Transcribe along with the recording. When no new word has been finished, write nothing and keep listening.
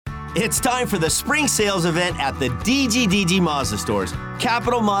It's time for the spring sales event at the DGDG Mazda stores.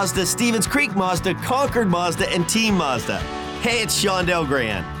 Capital Mazda, Stevens Creek Mazda, Concord Mazda, and Team Mazda. Hey, it's Sean Del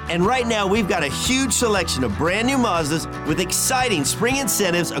Gran. And right now, we've got a huge selection of brand new Mazdas with exciting spring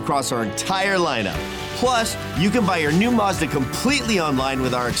incentives across our entire lineup. Plus, you can buy your new Mazda completely online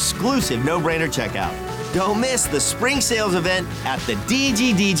with our exclusive no-brainer checkout. Don't miss the spring sales event at the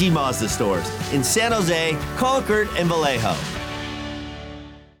DGDG Mazda stores in San Jose, Concord, and Vallejo.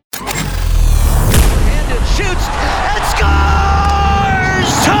 And it shoots and scores!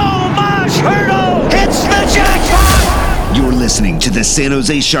 Tomas Hertl hits the jackpot! You're listening to the San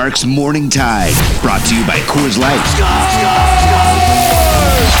Jose Sharks Morning Tide, brought to you by Coors Light. Scores!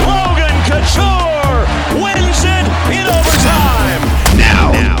 Logan Couture wins it in overtime!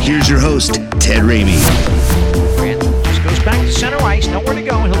 Now, here's your host, Ted Ramey. Grant just goes back to center ice, nowhere to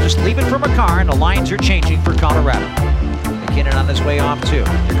go, and he'll just leave it for Makar, and the lines are changing for Colorado. McKinnon on his way off, too. Here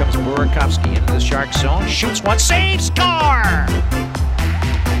comes Burakovsky into the Shark zone, shoots one, save, score!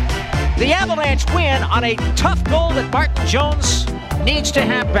 The Avalanche win on a tough goal that Martin Jones needs to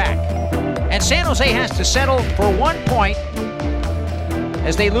have back. And San Jose has to settle for 1 point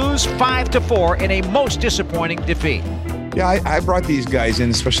as they lose 5-4 in a most disappointing defeat. Yeah, I brought these guys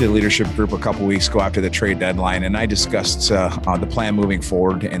in, especially the leadership group, a couple weeks ago after the trade deadline, and I discussed the plan moving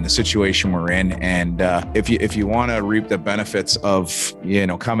forward and the situation we're in. And if you want to reap the benefits of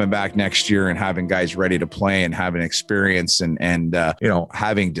coming back next year and having guys ready to play and having experience and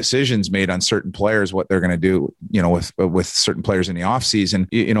having decisions made on certain players, what they're going to do, with certain players in the offseason,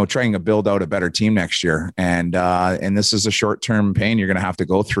 trying to build out a better team next year. And this is a short-term pain you're going to have to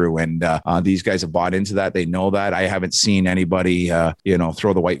go through. And these guys have bought into that. They know that. I haven't seen anybody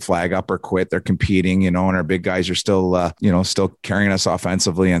throw the white flag up or quit. They're competing, and our big guys are still still carrying us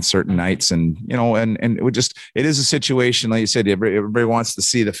offensively on certain nights. And it is a situation, like you said, everybody wants to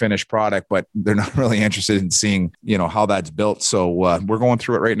see the finished product, but they're not really interested in seeing how that's built. So we're going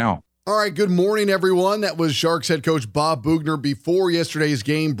through it right now. All right, good morning, everyone. That was Sharks head coach Bob Boughner before yesterday's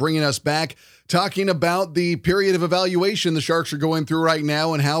game, bringing us back, talking about the period of evaluation the Sharks are going through right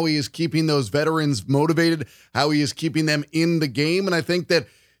now and how he is keeping those veterans motivated, how he is keeping them in the game. And I think that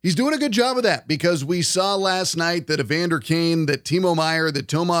he's doing a good job of that, because we saw last night that Evander Kane, that Timo Meier, that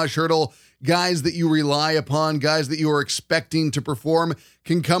Tomas Hertl, guys that you rely upon, guys that you are expecting to perform,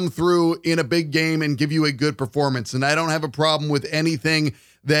 can come through in a big game and give you a good performance. And I don't have a problem with anything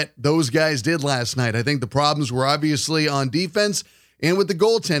that those guys did last night. I think the problems were obviously on defense and with the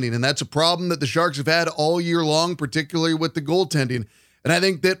goaltending, and that's a problem that the Sharks have had all year long, particularly with the goaltending. And I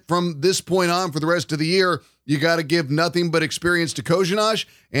think that from this point on for the rest of the year, you got to give nothing but experience to Kozhinash,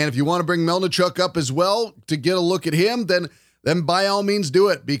 and if you want to bring Melnichuk up as well to get a look at him, then by all means do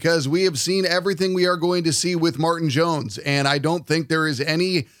it, because we have seen everything we are going to see with Martin Jones, and I don't think there is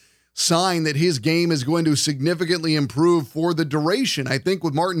any sign that his game is going to significantly improve for the duration. I think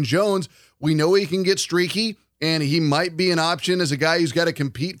with Martin Jones, we know he can get streaky, and he might be an option as a guy who's got to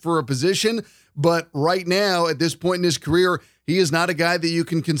compete for a position. But right now, at this point in his career, he is not a guy that you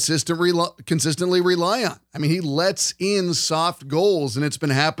can consistently rely on. I mean, he lets in soft goals, and it's been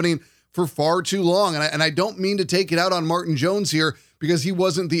happening for far too long. And I don't mean to take it out on Martin Jones here, because he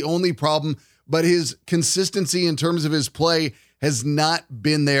wasn't the only problem, but his consistency in terms of his play has not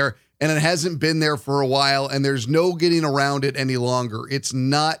been there, and it hasn't been there for a while, and there's no getting around it any longer. It's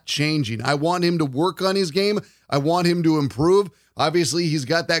not changing. I want him to work on his game. I want him to improve. Obviously, he's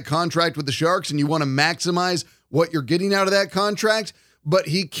got that contract with the Sharks, and you want to maximize what you're getting out of that contract, but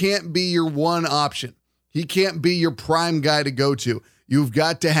he can't be your one option. He can't be your prime guy to go to. You've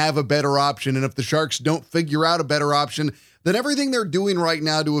got to have a better option, and if the Sharks don't figure out a better option, then everything they're doing right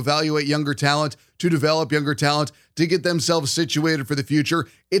now to evaluate younger talent, to develop younger talent, to get themselves situated for the future,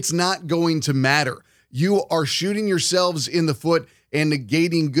 it's not going to matter. You are shooting yourselves in the foot and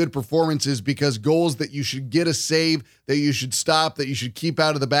negating good performances, because goals that you should get a save, that you should stop, that you should keep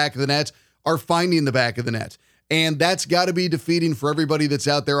out of the back of the net, are finding the back of the net. And that's got to be defeating for everybody that's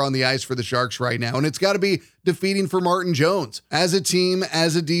out there on the ice for the Sharks right now. And it's got to be defeating for Martin Jones. As a team,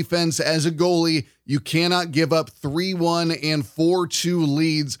 as a defense, as a goalie, you cannot give up 3-1 and 4-2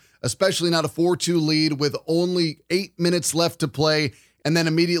 leads, especially not a 4-2 lead with only 8 minutes left to play, and then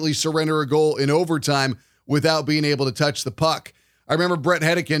immediately surrender a goal in overtime without being able to touch the puck. I remember Brett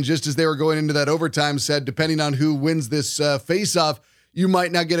Hedican, just as they were going into that overtime, said, depending on who wins this face-off, you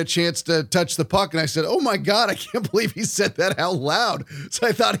might not get a chance to touch the puck. And I said, oh my God, I can't believe he said that out loud. So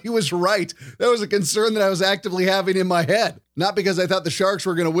I thought he was right. That was a concern that I was actively having in my head. Not because I thought the Sharks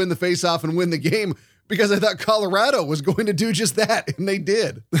were going to win the faceoff and win the game, because I thought Colorado was going to do just that, and they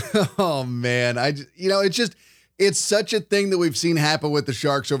did. Oh man, It's such a thing that we've seen happen with the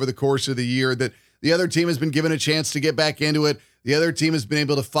Sharks over the course of the year, that the other team has been given a chance to get back into it. The other team has been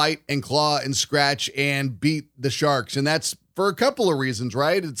able to fight and claw and scratch and beat the Sharks. And that's for a couple of reasons,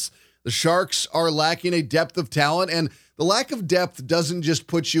 right? It's the Sharks are lacking a depth of talent, and the lack of depth doesn't just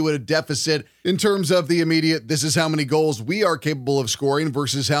put you at a deficit in terms of the immediate, this is how many goals we are capable of scoring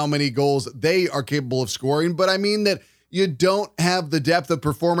versus how many goals they are capable of scoring. But I mean that you don't have the depth of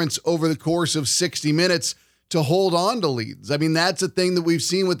performance over the course of 60 minutes to hold on to leads. I mean, that's a thing that we've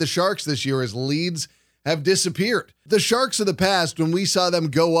seen with the Sharks this year, is leads have disappeared. The Sharks of the past, when we saw them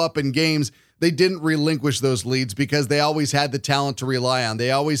go up in games, they didn't relinquish those leads because they always had the talent to rely on.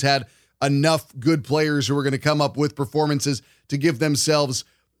 They always had enough good players who were going to come up with performances to give themselves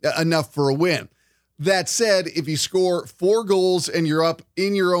enough for a win. That said, if you score 4 goals and you're up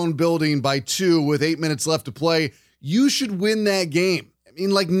in your own building by 2 with 8 minutes left to play, you should win that game. I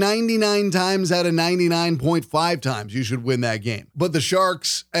mean, like 99 times out of 99.5 times, you should win that game. But the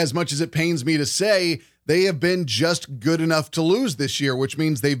Sharks, as much as it pains me to say, they have been just good enough to lose this year, which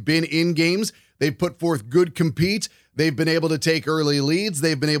means they've been in games. They've put forth good compete. They've been able to take early leads.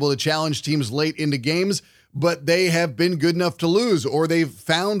 They've been able to challenge teams late into games, but they have been good enough to lose, or they've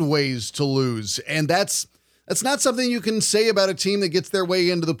found ways to lose. And that's not something you can say about a team that gets their way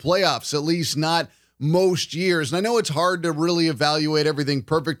into the playoffs, at least not most years. And I know it's hard to really evaluate everything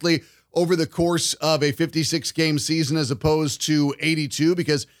perfectly over the course of a 56-game season as opposed to 82,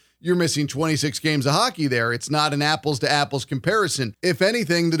 because you're missing 26 games of hockey there. It's not an apples-to-apples comparison. If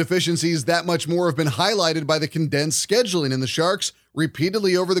anything, the deficiencies that much more have been highlighted by the condensed scheduling, and the Sharks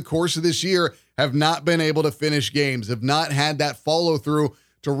repeatedly over the course of this year have not been able to finish games, have not had that follow-through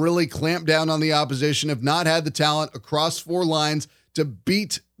to really clamp down on the opposition, have not had the talent across 4 lines to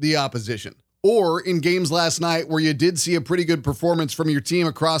beat the opposition. Or in games last night where you did see a pretty good performance from your team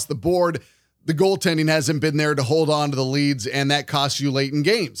across the board, the goaltending hasn't been there to hold on to the leads, and that costs you late in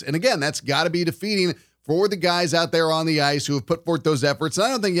games. And again, that's got to be defeating for the guys out there on the ice who have put forth those efforts. And I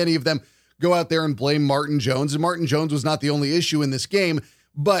don't think any of them go out there and blame Martin Jones. And Martin Jones was not the only issue in this game,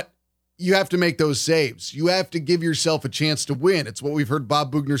 but you have to make those saves. You have to give yourself a chance to win. It's what we've heard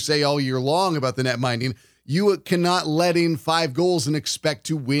Bob Boughner say all year long about the net minding. You cannot let in 5 goals and expect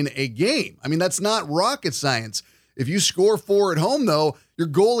to win a game. I mean, that's not rocket science. If you score 4 at home, though, your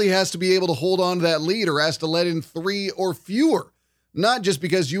goalie has to be able to hold on to that lead or has to let in 3 or fewer. Not just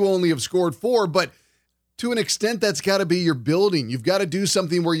because you only have scored 4, but to an extent, that's got to be your building. You've got to do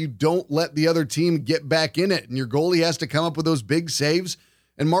something where you don't let the other team get back in it, and your goalie has to come up with those big saves,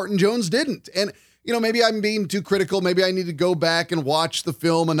 and Martin Jones didn't. And, you know, maybe I'm being too critical. Maybe I need to go back and watch the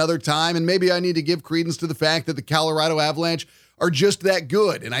film another time, and maybe I need to give credence to the fact that the Colorado Avalanche are just that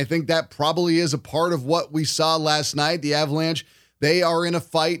good. And I think that probably is a part of what we saw last night. The Avalanche, they are in a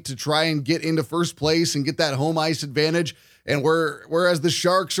fight to try and get into first place and get that home ice advantage. And whereas the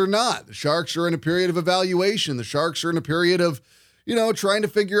Sharks are not. The Sharks are in a period of evaluation. The Sharks are in a period of, trying to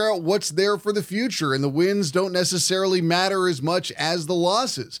figure out what's there for the future. And the wins don't necessarily matter as much as the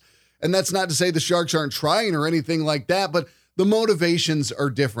losses. And that's not to say the Sharks aren't trying or anything like that, but the motivations are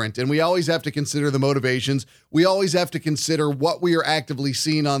different, and we always have to consider the motivations. We always have to consider what we are actively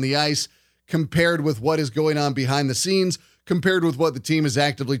seeing on the ice compared with what is going on behind the scenes, compared with what the team is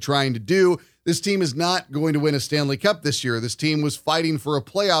actively trying to do. This team is not going to win a Stanley Cup this year. This team was fighting for a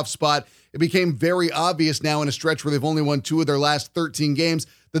playoff spot. It became very obvious now in a stretch where they've only won 2 of their last 13 games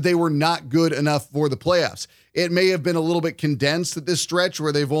that they were not good enough for the playoffs. It may have been a little bit condensed at this stretch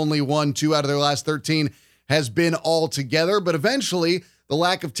where they've only won 2 out of their last 13 has been all together, but eventually the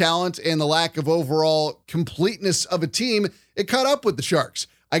lack of talent and the lack of overall completeness of a team, it caught up with the Sharks.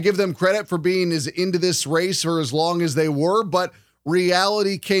 I give them credit for being as into this race for as long as they were, but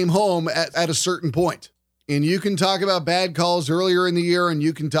reality came home at a certain point. And you can talk about bad calls earlier in the year, and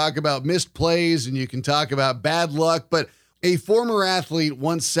you can talk about missed plays, and you can talk about bad luck, but a former athlete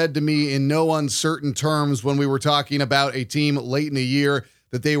once said to me in no uncertain terms when we were talking about a team late in the year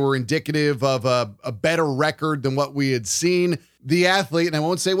that they were indicative of a better record than what we had seen. The athlete, and I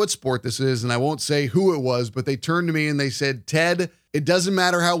won't say what sport this is, and I won't say who it was, but they turned to me and they said, Ted, it doesn't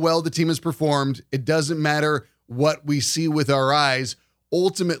matter how well the team has performed. It doesn't matter what we see with our eyes.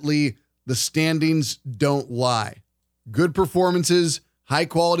 Ultimately, the standings don't lie. Good performances, high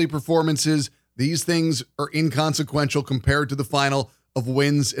quality performances, these things are inconsequential compared to the final of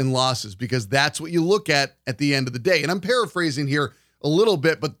wins and losses, because that's what you look at the end of the day. And I'm paraphrasing here a little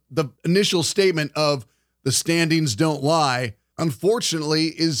bit, but the initial statement of the standings don't lie, unfortunately,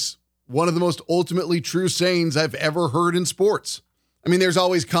 is one of the most ultimately true sayings I've ever heard in sports. I mean, there's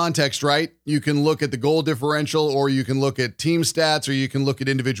always context, right? You can look at the goal differential, or you can look at team stats, or you can look at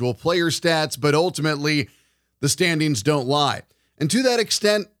individual player stats, but ultimately, the standings don't lie. And to that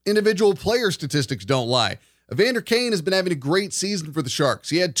extent, individual player statistics don't lie. Evander Kane has been having a great season for the Sharks.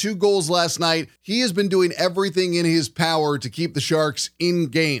 He had 2 goals last night. He has been doing everything in his power to keep the Sharks in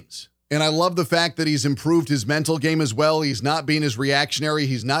games. And I love the fact that he's improved his mental game as well. He's not being as reactionary.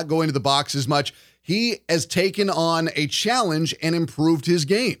 He's not going to the box as much. He has taken on a challenge and improved his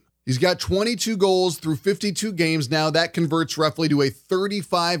game. He's got 22 goals through 52 games now. That converts roughly to a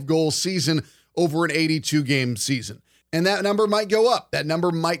 35-goal season over an 82-game season. And that number might go up. That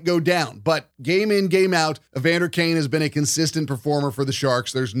number might go down. But game in, game out, Evander Kane has been a consistent performer for the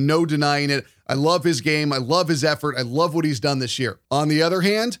Sharks. There's no denying it. I love his game. I love his effort. I love what he's done this year. On the other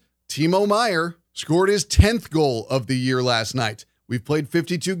hand, Timo Meier scored his 10th goal of the year last night. We've played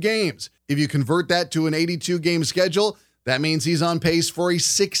 52 games. If you convert that to an 82-game schedule, that means he's on pace for a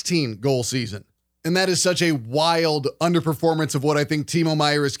 16-goal season. And that is such a wild underperformance of what I think Timo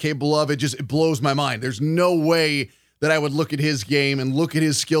Meier is capable of. It blows my mind. There's no way that I would look at his game and look at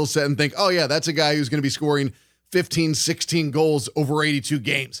his skill set and think, oh yeah, that's a guy who's going to be scoring 15, 16 goals over 82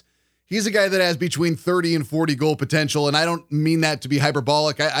 games. He's a guy that has between 30 and 40 goal potential, and I don't mean that to be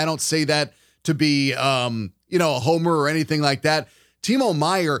hyperbolic. I don't say that to be, a homer or anything like that. Timo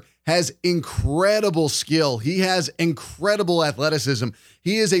Meier has incredible skill. He has incredible athleticism.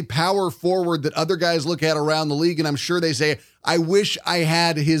 He is a power forward that other guys look at around the league, and I'm sure they say, I wish I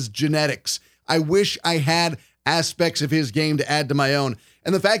had his genetics. I wish I had aspects of his game to add to my own.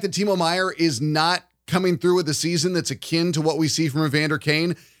 And the fact that Timo Meier is not coming through with a season that's akin to what we see from Evander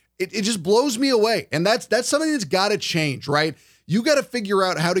Kane, it just blows me away. And that's something that's got to change, right? You got to figure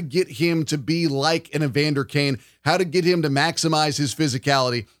out how to get him to be like an Evander Kane, how to get him to maximize his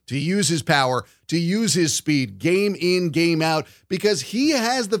physicality, to use his power, to use his speed, game in, game out, because he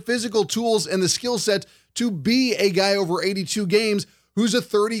has the physical tools and the skill set to be a guy over 82 games who's a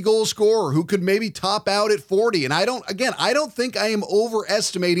 30-goal scorer, who could maybe top out at 40. And I don't think I am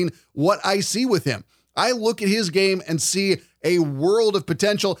overestimating what I see with him. I look at his game and see a world of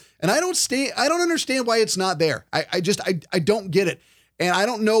potential, and I don't understand why it's not there. I don't get it. And I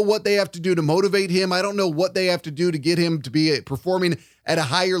don't know what they have to do to motivate him. I don't know what they have to do to get him to be performing at a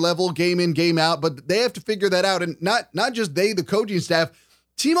higher level, game in, game out, but they have to figure that out. And not just they, the coaching staff,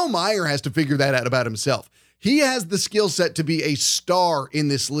 Timo Meier has to figure that out about himself. He has the skill set to be a star in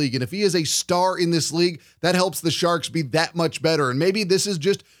this league. And if he is a star in this league, that helps the Sharks be that much better. And maybe this is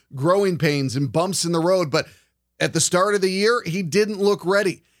just growing pains and bumps in the road, but at the start of the year, he didn't look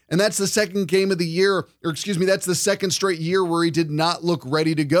ready. And that's the second game of the year, that's the second straight year where he did not look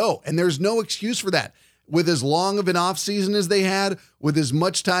ready to go. And there's no excuse for that. With as long of an offseason as they had, with as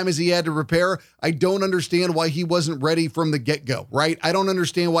much time as he had to prepare, I don't understand why he wasn't ready from the get-go, right? I don't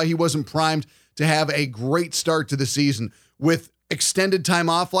understand why he wasn't primed to have a great start to the season. With extended time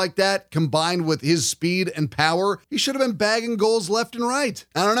off like that, combined with his speed and power, he should have been bagging goals left and right.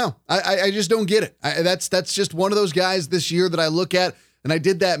 I don't know. I just don't get it. That's just one of those guys this year that I look at, and I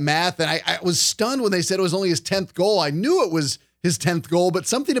did that math, and I was stunned when they said it was only his 10th goal. I knew it was his 10th goal, but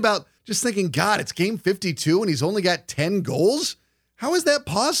something about just thinking, God, it's game 52, and he's only got 10 goals? How is that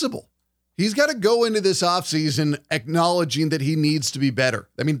possible? He's got to go into this offseason acknowledging that he needs to be better.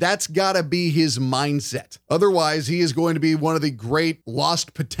 I mean, that's got to be his mindset. Otherwise, he is going to be one of the great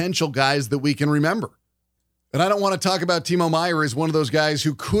lost potential guys that we can remember. And I don't want to talk about Timo Meier as one of those guys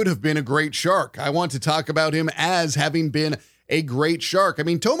who could have been a great Shark. I want to talk about him as having been a great Shark. I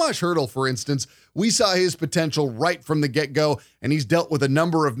mean, Tomas Hertl, for instance, we saw his potential right from the get-go, and he's dealt with a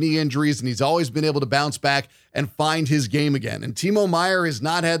number of knee injuries, and he's always been able to bounce back and find his game again. And Timo Meier has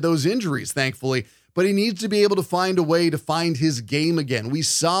not had those injuries, thankfully, but he needs to be able to find a way to find his game again. We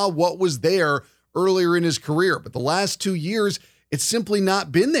saw what was there earlier in his career, but the last 2 years, it's simply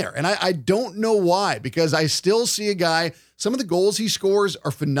not been there. And I don't know why, because I still see a guy, some of the goals he scores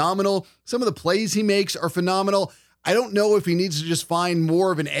are phenomenal. Some of the plays he makes are phenomenal. I don't know if he needs to just find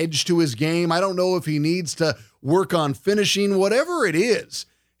more of an edge to his game. I don't know if he needs to work on finishing, whatever it is.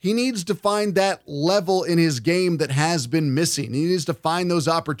 He needs to find that level in his game that has been missing. He needs to find those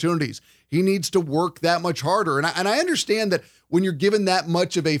opportunities. He needs to work that much harder. And I understand that when you're given that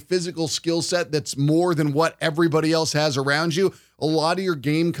much of a physical skill set that's more than what everybody else has around you, a lot of your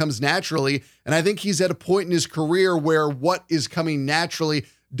game comes naturally. And I think he's at a point in his career where what is coming naturally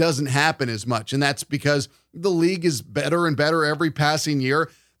doesn't happen as much. And that's because the league is better and better every passing year.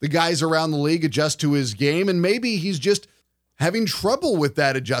 The guys around the league adjust to his game, and maybe he's just having trouble with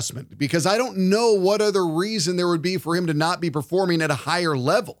that adjustment, because I don't know what other reason there would be for him to not be performing at a higher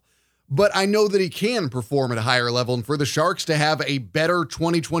level. But I know that he can perform at a higher level, and for the Sharks to have a better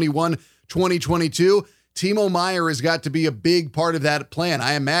 2021-2022, Timo Meier has got to be a big part of that plan,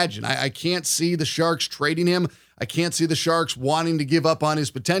 I imagine. I can't see the Sharks trading him. I can't see the Sharks wanting to give up on his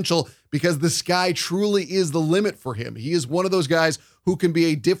potential because the sky truly is the limit for him. He is one of those guys who can be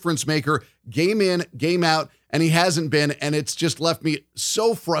a difference maker game in, game out, and he hasn't been, and it's just left me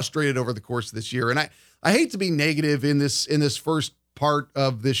so frustrated over the course of this year. And I hate to be negative in this first part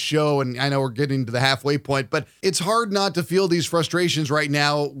of this show, and I know we're getting to the halfway point, but it's hard not to feel these frustrations right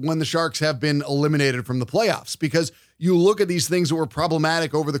now when the Sharks have been eliminated from the playoffs, because you look at these things that were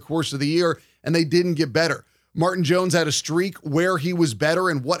problematic over the course of the year and they didn't get better. Martin Jones had a streak where he was better,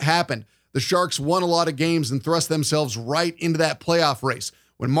 and what happened? The Sharks won a lot of games and thrust themselves right into that playoff race.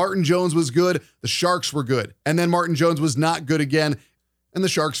 When Martin Jones was good, the Sharks were good. And then Martin Jones was not good again, and the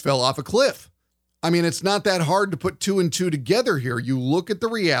Sharks fell off a cliff. I mean, it's not that hard to put 2 and 2 together here. You look at the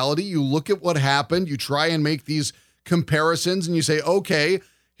reality, you look at what happened, you try and make these comparisons, and you say, okay,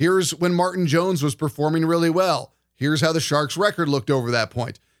 here's when Martin Jones was performing really well. Here's how the Sharks' record looked over that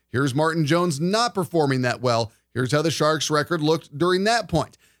point. Here's Martin Jones not performing that well. Here's how the Sharks' record looked during that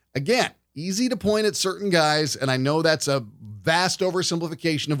point. Again, easy to point at certain guys, and I know that's a vast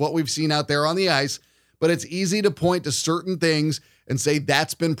oversimplification of what we've seen out there on the ice, but it's easy to point to certain things and say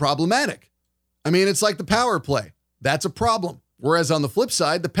that's been problematic. I mean, it's like the power play. That's a problem. Whereas on the flip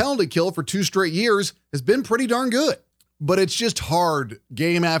side, the penalty kill for 2 straight years has been pretty darn good. But it's just hard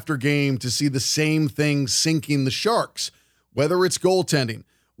game after game to see the same thing sinking the Sharks, whether it's goaltending,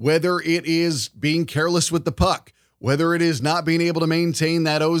 whether it is being careless with the puck, whether it is not being able to maintain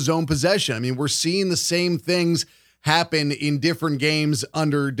that O-zone possession. I mean, we're seeing the same things happen in different games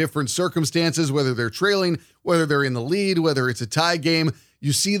under different circumstances, whether they're trailing, whether they're in the lead, whether it's a tie game.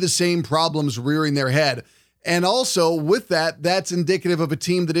 You see the same problems rearing their head. And also with that, that's indicative of a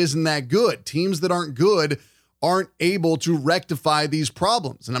team that isn't that good. Teams that aren't good aren't able to rectify these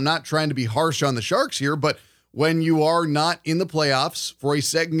problems. And I'm not trying to be harsh on the Sharks here, but when you are not in the playoffs for a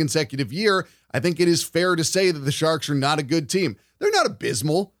second consecutive year, I think it is fair to say that the Sharks are not a good team. They're not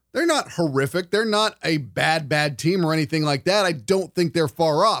abysmal. They're not horrific. They're not a bad team or anything like that. I don't think they're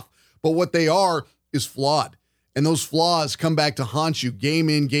far off. But what they are is flawed. And those flaws come back to haunt you game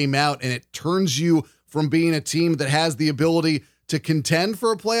in, game out, and it turns you from being a team that has the ability to contend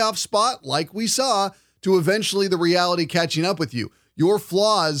for a playoff spot, like we saw, to eventually the reality catching up with you. Your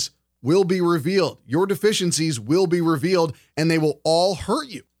flaws will be revealed. Your deficiencies will be revealed, and they will all hurt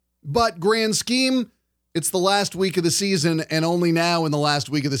you. But grand scheme, it's the last week of the season, and only now in the last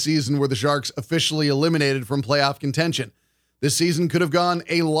week of the season were the Sharks officially eliminated from playoff contention. This season could have gone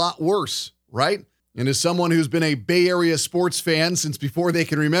a lot worse, right? And as someone who's been a Bay Area sports fan since before they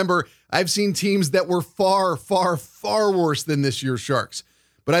can remember, I've seen teams that were far worse than this year's Sharks.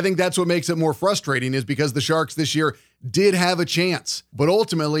 But I think that's what makes it more frustrating, is because the Sharks this year did have a chance, but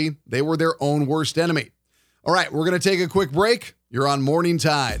ultimately they were their own worst enemy. All right, we're going to take a quick break. You're on Morning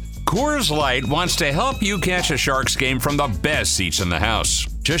Tide. Coors Light wants to help you catch a Sharks game from the best seats in the house.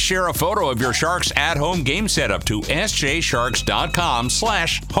 Just share a photo of your Sharks at-home game setup to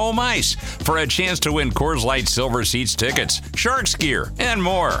sjsharks.com/home ice for a chance to win Coors Light Silver Seats tickets, Sharks gear, and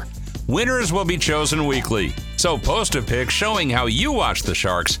more. Winners will be chosen weekly. So post a pic showing how you watch the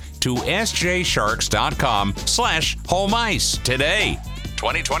Sharks to sjsharks.com/home ice today.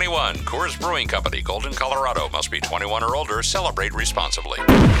 2021 Coors Brewing Company, Golden, Colorado. Must be 21 or older. Celebrate responsibly.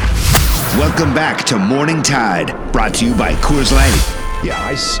 Welcome back to Morning Tide, brought to you by Coors Light. Yeah,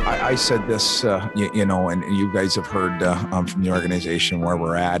 I said this, and you guys have heard from the organization where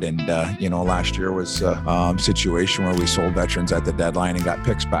we're at. And, last year was a situation where we sold veterans at the deadline and got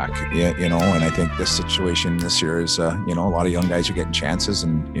picks back, and I think this situation this year is, a lot of young guys are getting chances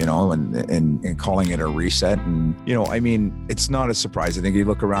and calling it a reset. And, it's not a surprise. I think you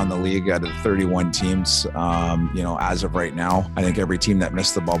look around the league out of the 31 teams, as of right now, I think every team that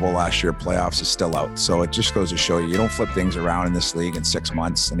missed the bubble last year playoffs is still out. So it just goes to show you don't flip things around in this league in 6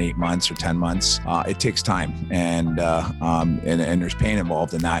 months and 8 months or 10 months. It takes time, and there's pain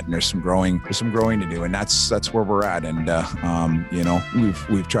involved in that, and there's some growing to do, and that's where we're at. And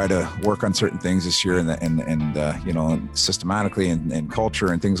we've tried to work on certain things this year, and systematically and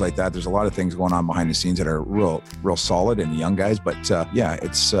culture and things like that. There's a lot of things going on behind the scenes that are real solid in the young guys. But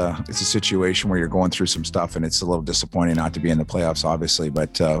it's a situation where you're going through some stuff, and it's a little disappointing not to be in the playoffs, obviously.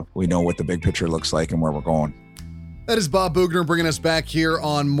 But we know what the big picture looks like and where we're going. That is Bob Boughner bringing us back here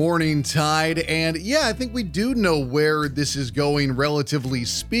on Morning Tide. And yeah, I think we do know where this is going, relatively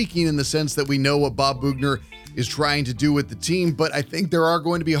speaking, in the sense that we know what Bob Boughner is trying to do with the team. But I think there are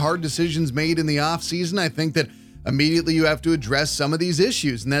going to be hard decisions made in the offseason. I think that immediately you have to address some of these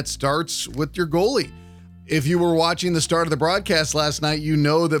issues, and that starts with your goalie. If you were watching the start of the broadcast last night, you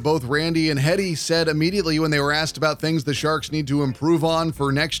know that both Randy and Hetty said immediately when they were asked about things the Sharks need to improve on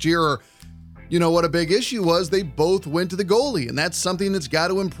for next year, or you know what a big issue was, they both went to the goalie, and that's something that's got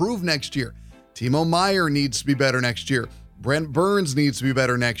to improve next year. Timo Meier needs to be better next year. Brent Burns needs to be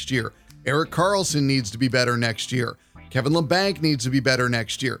better next year. Erik Karlsson needs to be better next year. Kevin Labanc needs to be better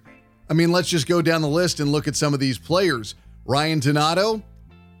next year. I mean, let's just go down the list and look at some of these players. Ryan Donato,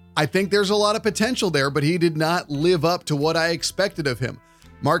 I think there's a lot of potential there, but he did not live up to what I expected of him.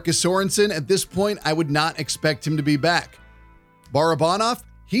 Marcus Sorensen, at this point, I would not expect him to be back. Barabanov,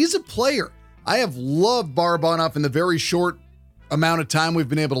 he's a player. I have loved Barabanov in the very short amount of time we've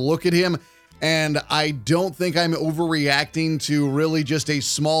been able to look at him, and I don't think I'm overreacting to really just a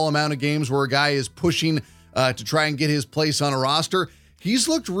small amount of games where a guy is pushing to try and get his place on a roster. He's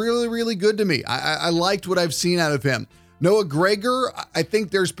looked really, really good to me. I liked what I've seen out of him. Noah Gregor, I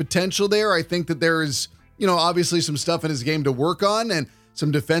think there's potential there. I think that there is, obviously some stuff in his game to work on and some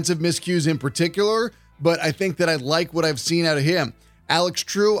defensive miscues in particular, but I think that I like what I've seen out of him. Alex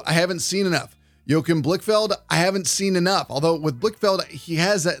True, I haven't seen enough. Joachim Blichfeld, I haven't seen enough. Although with Blichfeld, he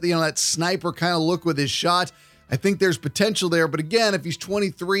has that, that sniper kind of look with his shot. I think there's potential there, but again, if he's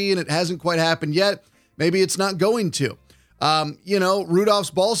 23 and it hasn't quite happened yet, maybe it's not going to.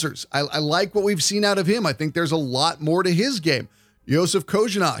 Rudolph's Balcers. I like what we've seen out of him. I think there's a lot more to his game. Josef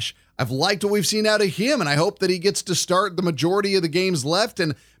Kozhinash. I've liked what we've seen out of him, and I hope that he gets to start the majority of the games left,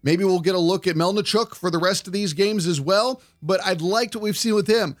 and maybe we'll get a look at Melnichuk for the rest of these games as well, but I'd liked what we've seen with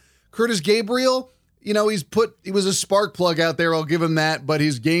him. Curtis Gabriel, he was a spark plug out there, I'll give him that, but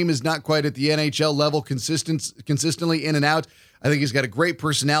his game is not quite at the NHL level consistently in and out. I think he's got a great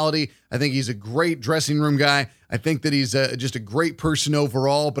personality. I think he's a great dressing room guy. I think that he's just a great person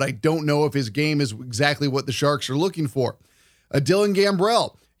overall, but I don't know if his game is exactly what the Sharks are looking for. Dylan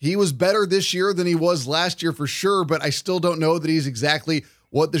Gambrell, he was better this year than he was last year for sure, but I still don't know that he's exactly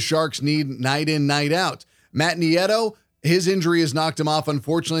what the Sharks need night in, night out. Matt Nieto, his injury has knocked him off,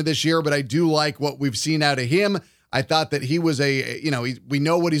 unfortunately, this year, but I do like what we've seen out of him. I thought that he was we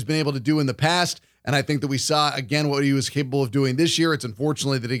know what he's been able to do in the past, and I think that we saw, again, what he was capable of doing this year. It's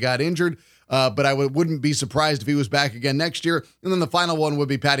unfortunately that he got injured, but I wouldn't be surprised if he was back again next year. And then the final one would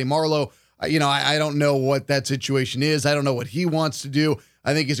be Patty Marleau. I don't know what that situation is. I don't know what he wants to do.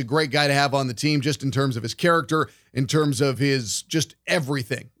 I think he's a great guy to have on the team just in terms of his character, in terms of his just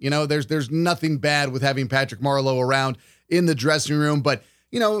everything. There's nothing bad with having Patrick Marleau around in the dressing room, but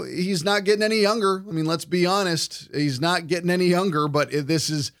he's not getting any younger. I mean, let's be honest. He's not getting any younger, but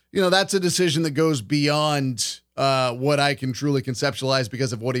this is, that's a decision that goes beyond what I can truly conceptualize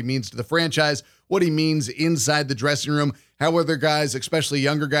because of what he means to the franchise, what he means inside the dressing room, how other guys, especially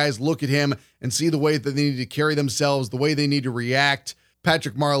younger guys, look at him and see the way that they need to carry themselves, the way they need to react.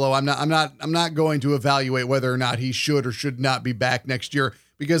 Patrick Marleau, I'm not going to evaluate whether or not he should or should not be back next year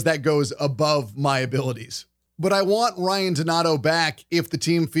because that goes above my abilities. But I want Ryan Donato back if the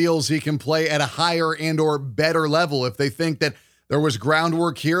team feels he can play at a higher and or better level. If they think that there was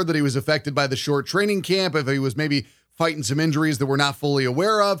groundwork here, that he was affected by the short training camp, if he was maybe fighting some injuries that we're not fully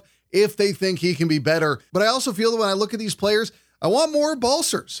aware of, if they think he can be better. But I also feel that when I look at these players, I want more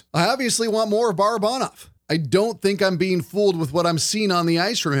Balcers. I obviously want more of Barabanov. I don't think I'm being fooled with what I'm seeing on the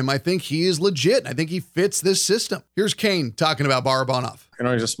ice from him. I think he is legit. I think he fits this system. Here's Kane talking about Barabanov.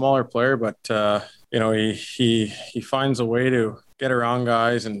 He's a smaller player, but he finds a way to get around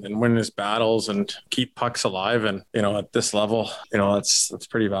guys and win his battles and keep pucks alive. And, at this level, that's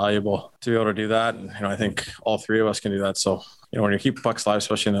pretty valuable to be able to do that. And, I think all three of us can do that. So, when you keep pucks alive,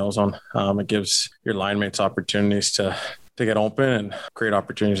 especially in the ozone, it gives your line mates opportunities to get open and create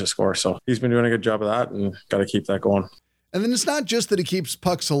opportunities to score. So he's been doing a good job of that and got to keep that going. And then it's not just that he keeps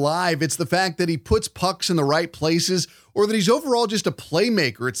pucks alive. It's the fact that he puts pucks in the right places or that he's overall just a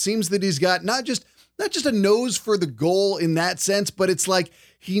playmaker. It seems that he's got not just a nose for the goal in that sense, but it's like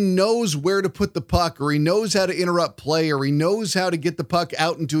he knows where to put the puck or he knows how to interrupt play or he knows how to get the puck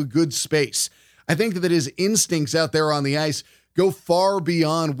out into a good space. I think that his instincts out there on the ice go far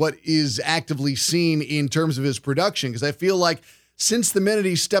beyond what is actively seen in terms of his production. Because I feel like since the minute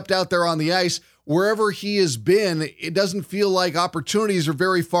he stepped out there on the ice, wherever he has been, it doesn't feel like opportunities are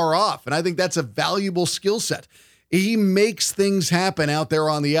very far off. And I think that's a valuable skill set. He makes things happen out there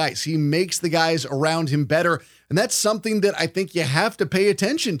on the ice. He makes the guys around him better. And that's something that I think you have to pay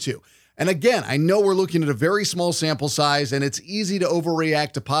attention to. And again, I know we're looking at a very small sample size, and it's easy to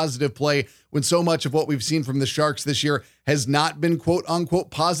overreact to positive play when so much of what we've seen from the Sharks this year has not been quote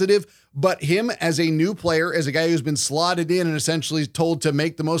unquote positive. But him as a new player, as a guy who's been slotted in and essentially told to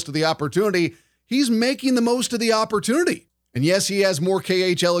make the most of the opportunity, he's making the most of the opportunity. And yes, he has more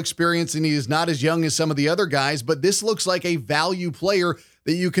KHL experience and he is not as young as some of the other guys, but this looks like a value player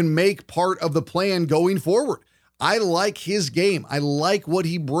that you can make part of the plan going forward. I like his game. I like what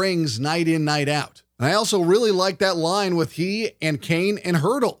he brings night in, night out. And I also really like that line with he and Kane and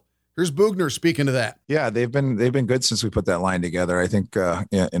Hertl. Here's Boughner speaking to that. Yeah, they've been good since we put that line together. I think I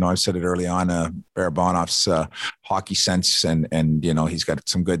said it early on. Barabanov's hockey sense and he's got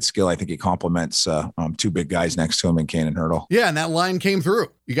some good skill. I think he complements two big guys next to him in Kane and Hertl. Yeah, and that line came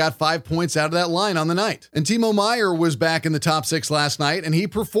through. You got 5 points out of that line on the night. And Timo Meier was back in the top 6 last night, and he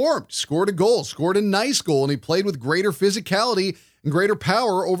performed, scored a goal, scored a nice goal, and he played with greater physicality and greater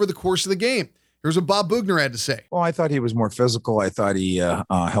power over the course of the game. Here's what Bob Boughner had to say. Well, I thought he was more physical. I thought he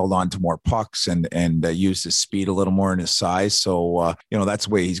held on to more pucks and used his speed a little more in his size. So, that's the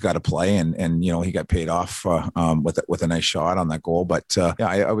way he's got to play. And he got paid off with a nice shot on that goal. But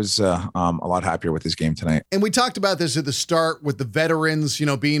I was a lot happier with his game tonight. And we talked about this at the start with the veterans,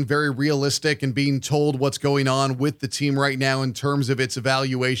 being very realistic and being told what's going on with the team right now in terms of its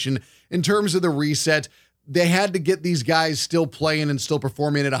evaluation, in terms of the reset. They had to get these guys still playing and still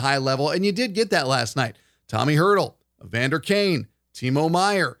performing at a high level, and you did get that last night. Tommy Hertl, Evander Kane, Timo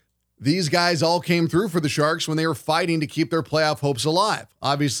Meier. These guys all came through for the Sharks when they were fighting to keep their playoff hopes alive.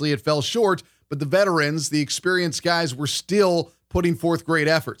 Obviously, it fell short, but the veterans, the experienced guys, were still putting forth great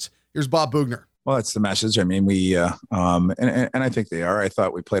efforts. Here's Bob Boughner. Well, that's the message. I mean, we and I think they are. I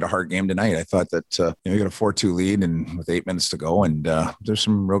thought we played a hard game tonight. I thought that we got a 4-2 lead and with 8 minutes to go, and there's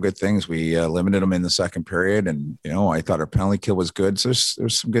some real good things. We limited them in the second period, and I thought our penalty kill was good. So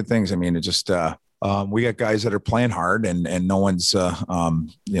there's some good things. I mean, it just we got guys that are playing hard, and no one's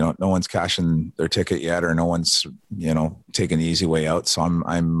no one's cashing their ticket yet, or no one's taking the easy way out. So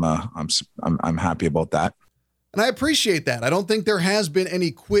I'm happy about that. And I appreciate that. I don't think there has been any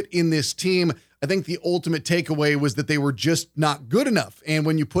quit in this team. I think the ultimate takeaway was that they were just not good enough. And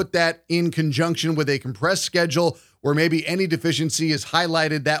when you put that in conjunction with a compressed schedule where maybe any deficiency is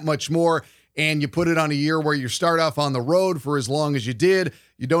highlighted that much more, and you put it on a year where you start off on the road for as long as you did,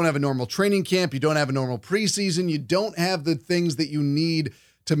 you don't have a normal training camp, you don't have a normal preseason, you don't have the things that you need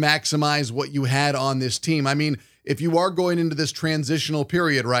to maximize what you had on this team. I mean, if you are going into this transitional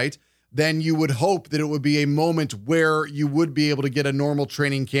period, right, then you would hope that it would be a moment where you would be able to get a normal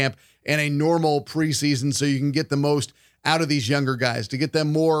training camp and a normal preseason so you can get the most out of these younger guys, to get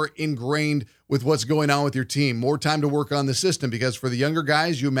them more ingrained with what's going on with your team, more time to work on the system, because for the younger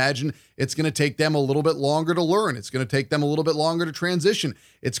guys, you imagine it's going to take them a little bit longer to learn. It's going to take them a little bit longer to transition.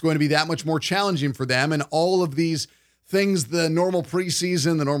 It's going to be that much more challenging for them. And all of these things, the normal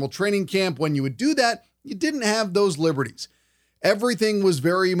preseason, the normal training camp, when you would do that, you didn't have those liberties. Everything was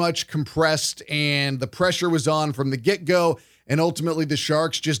very much compressed and the pressure was on from the get-go. And ultimately, the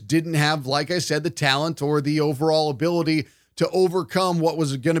Sharks just didn't have, like I said, the talent or the overall ability to overcome what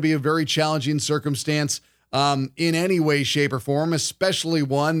was going to be a very challenging circumstance in any way, shape, or form, especially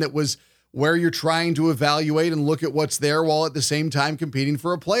one that was where you're trying to evaluate and look at what's there while at the same time competing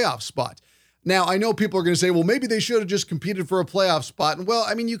for a playoff spot. Now, I know people are going to say, well, maybe they should have just competed for a playoff spot. And well,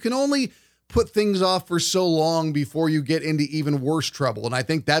 I mean, you can only put things off for so long before you get into even worse trouble. And I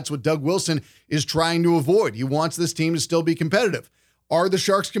think that's what Doug Wilson is trying to avoid. He wants this team to still be competitive. Are the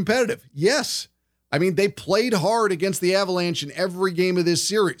Sharks competitive? Yes. I mean, they played hard against the Avalanche in every game of this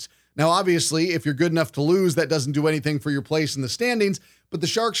series. Now, obviously, if you're good enough to lose, that doesn't do anything for your place in the standings, but the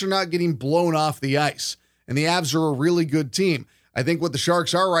Sharks are not getting blown off the ice. And the Avs are a really good team. I think what the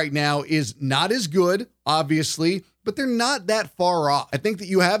Sharks are right now is not as good, obviously, but they're not that far off. I think that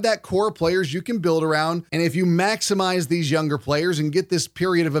you have that core of players you can build around, and if you maximize these younger players and get this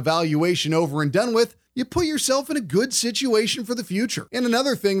period of evaluation over and done with, you put yourself in a good situation for the future. And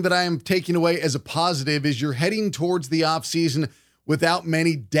another thing that I am taking away as a positive is you're heading towards the offseason without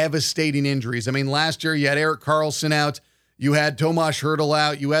many devastating injuries. I mean, last year you had Erik Karlsson out, you had Tomas Hertl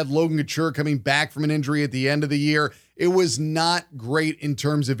out, you had Logan Couture coming back from an injury at the end of the year. It was not great in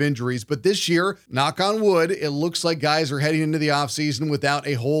terms of injuries, but this year, knock on wood, it looks like guys are heading into the offseason without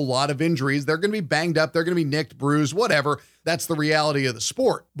a whole lot of injuries. They're going to be banged up, they're going to be nicked, bruised, whatever. That's the reality of the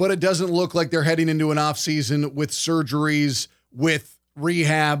sport. But it doesn't look like they're heading into an offseason with surgeries, with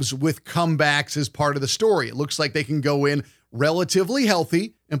rehabs, with comebacks as part of the story. It looks like they can go in relatively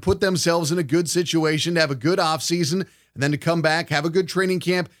healthy and put themselves in a good situation to have a good offseason, and then to come back, have a good training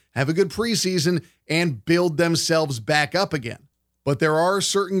camp, have a good preseason, and build themselves back up again. But there are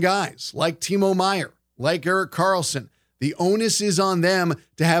certain guys like Timo Meier, like Erik Karlsson. The onus is on them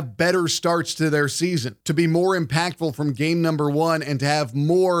to have better starts to their season, to be more impactful from game number one, and to have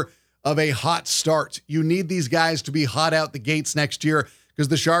more of a hot start. You need these guys to be hot out the gates next year, because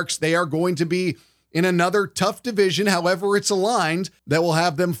the Sharks, they are going to be in another tough division, however it's aligned, that will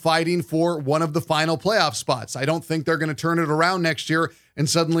have them fighting for one of the final playoff spots. I don't think they're going to turn it around next year and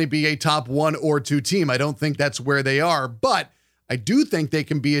suddenly be a top 1 or 2 team. I don't think that's where they are, but I do think they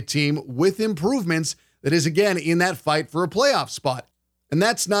can be a team with improvements that is, again, in that fight for a playoff spot. And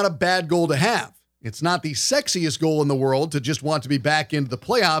that's not a bad goal to have. It's not the sexiest goal in the world to just want to be back into the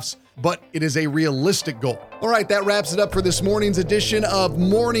playoffs, but it is a realistic goal. All right, that wraps it up for this morning's edition of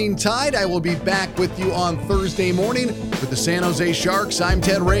Morning Tide. I will be back with you on Thursday morning with the San Jose Sharks. I'm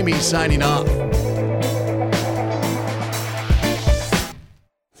Ted Ramey signing off.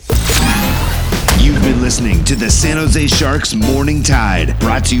 You've been listening to the San Jose Sharks Morning Tide,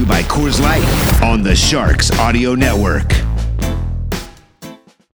 brought to you by Coors Light on the Sharks Audio Network.